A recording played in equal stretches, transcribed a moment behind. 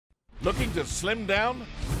Looking to slim down,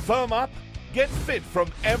 firm up, get fit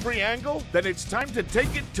from every angle? Then it's time to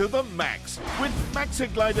take it to the max with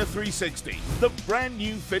MaxiGlider 360, the brand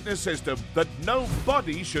new fitness system that no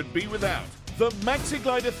body should be without. The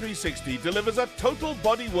MaxiGlider 360 delivers a total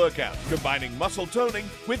body workout, combining muscle toning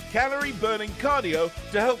with calorie-burning cardio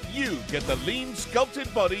to help you get the lean,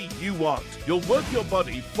 sculpted body you want. You'll work your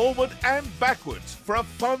body forward and backwards for a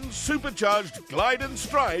fun, supercharged glide and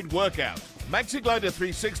stride workout. MaxiGlider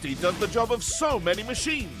 360 does the job of so many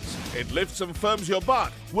machines. It lifts and firms your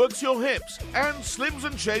butt, works your hips, and slims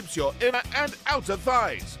and shapes your inner and outer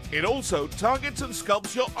thighs. It also targets and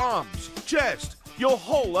sculpts your arms, chest, your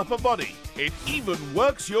whole upper body. It even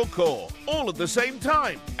works your core, all at the same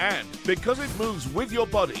time. And because it moves with your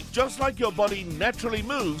body, just like your body naturally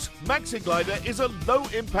moves, MaxiGlider is a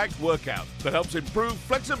low-impact workout that helps improve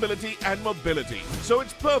flexibility and mobility. So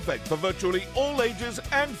it's perfect for virtually all ages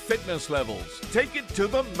and fitness levels. Take it to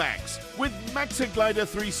the max with MaxiGlider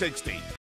 360.